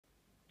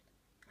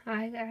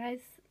Hi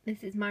guys,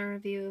 this is my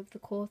review of the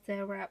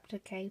Corsair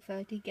Raptor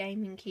K30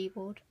 gaming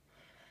keyboard.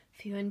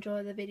 If you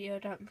enjoy the video,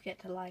 don't forget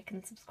to like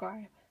and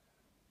subscribe.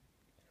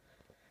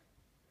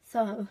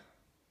 So,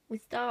 we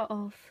start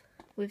off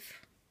with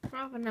a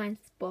rather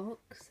nice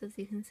box, as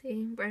you can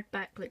see, red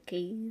backlit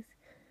keys,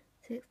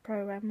 6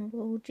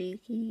 programmable G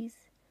keys,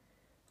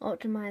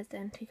 optimised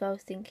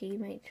anti-ghosting key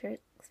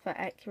matrix for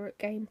accurate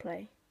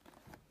gameplay.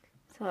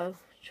 So,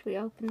 should we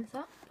open this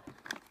up?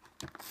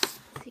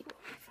 See what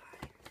we find.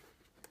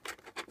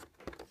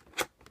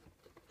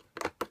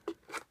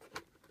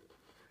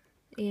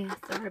 Yeah,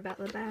 sorry about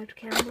the bad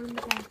camera and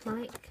the bad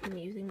mic. I'm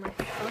using my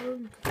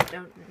phone because I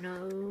don't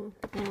know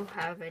or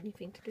have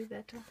anything to do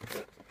better.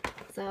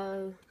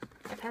 So,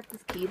 I've had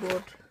this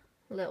keyboard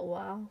a little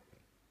while.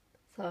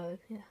 So,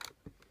 yeah.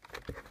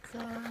 So,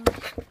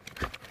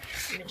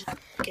 let me just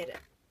get it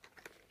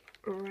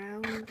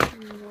around in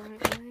the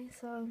right way.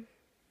 So,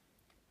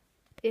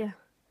 yeah.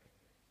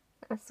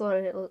 That's what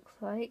it looks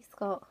like. It's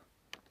got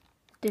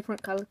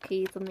different colour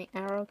keys on the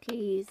arrow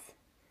keys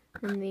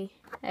and the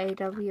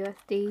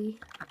AWSD.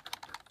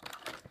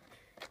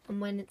 And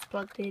when it's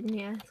plugged in,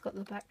 yeah, it's got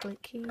the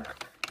backlit key.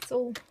 It's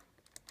all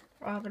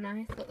rather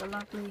nice. Got the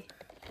lovely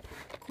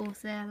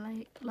Corsair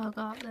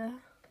logo up there.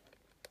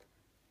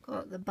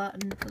 Got the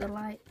button for the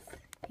lights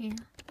here.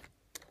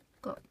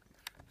 Got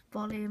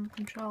volume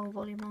control,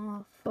 volume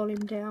off,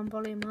 volume down,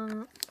 volume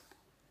up.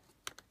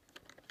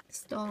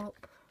 Stop,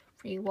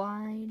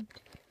 rewind,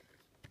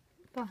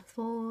 fast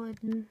forward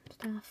and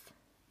stuff.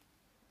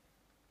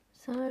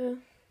 So,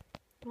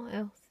 what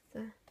else is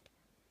there?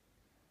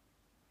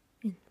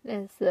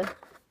 There's the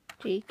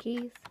G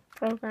keys,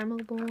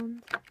 programmable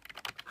ones,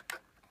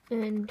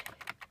 and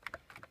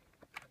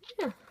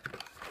yeah,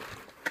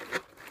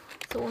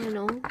 so all in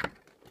all,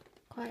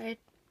 quite a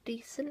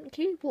decent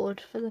keyboard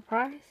for the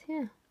price.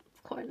 Yeah, it's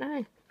quite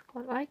nice,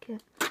 quite like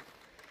it.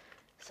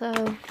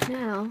 So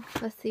now,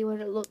 let's see what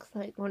it looks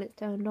like when it's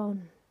turned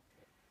on.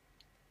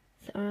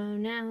 So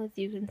now, as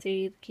you can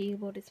see, the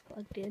keyboard is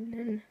plugged in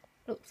and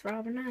looks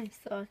rather nice.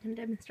 So I can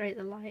demonstrate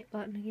the light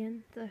button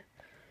again. So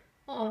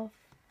off,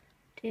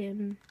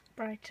 dim,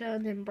 brighter,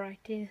 then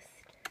brightest.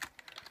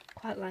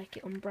 Quite like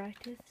it on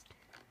brightest.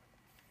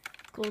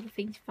 It's got all the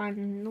things you find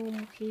in a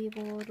normal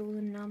keyboard, all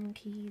the num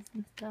keys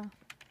and stuff.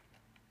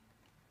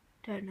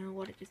 Don't know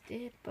what it just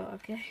did, but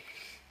okay.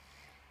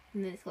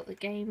 And then it's got the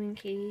gaming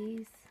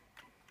keys.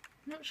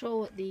 I'm not sure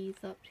what these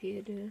up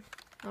here do.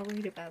 I'll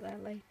read about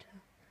that later.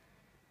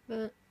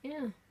 But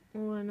yeah,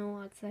 all in all,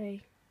 I'd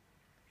say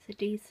it's a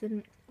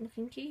decent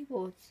looking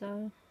keyboard.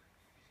 So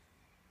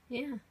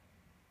yeah.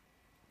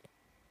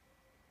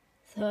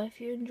 So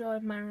if you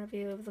enjoyed my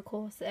review of the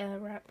Corsair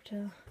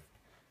Raptor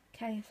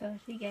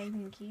K30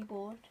 gaming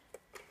keyboard,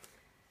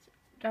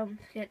 don't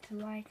forget to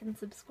like and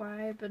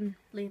subscribe and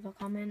leave a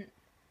comment.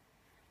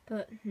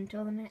 But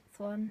until the next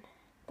one,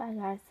 bye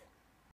guys.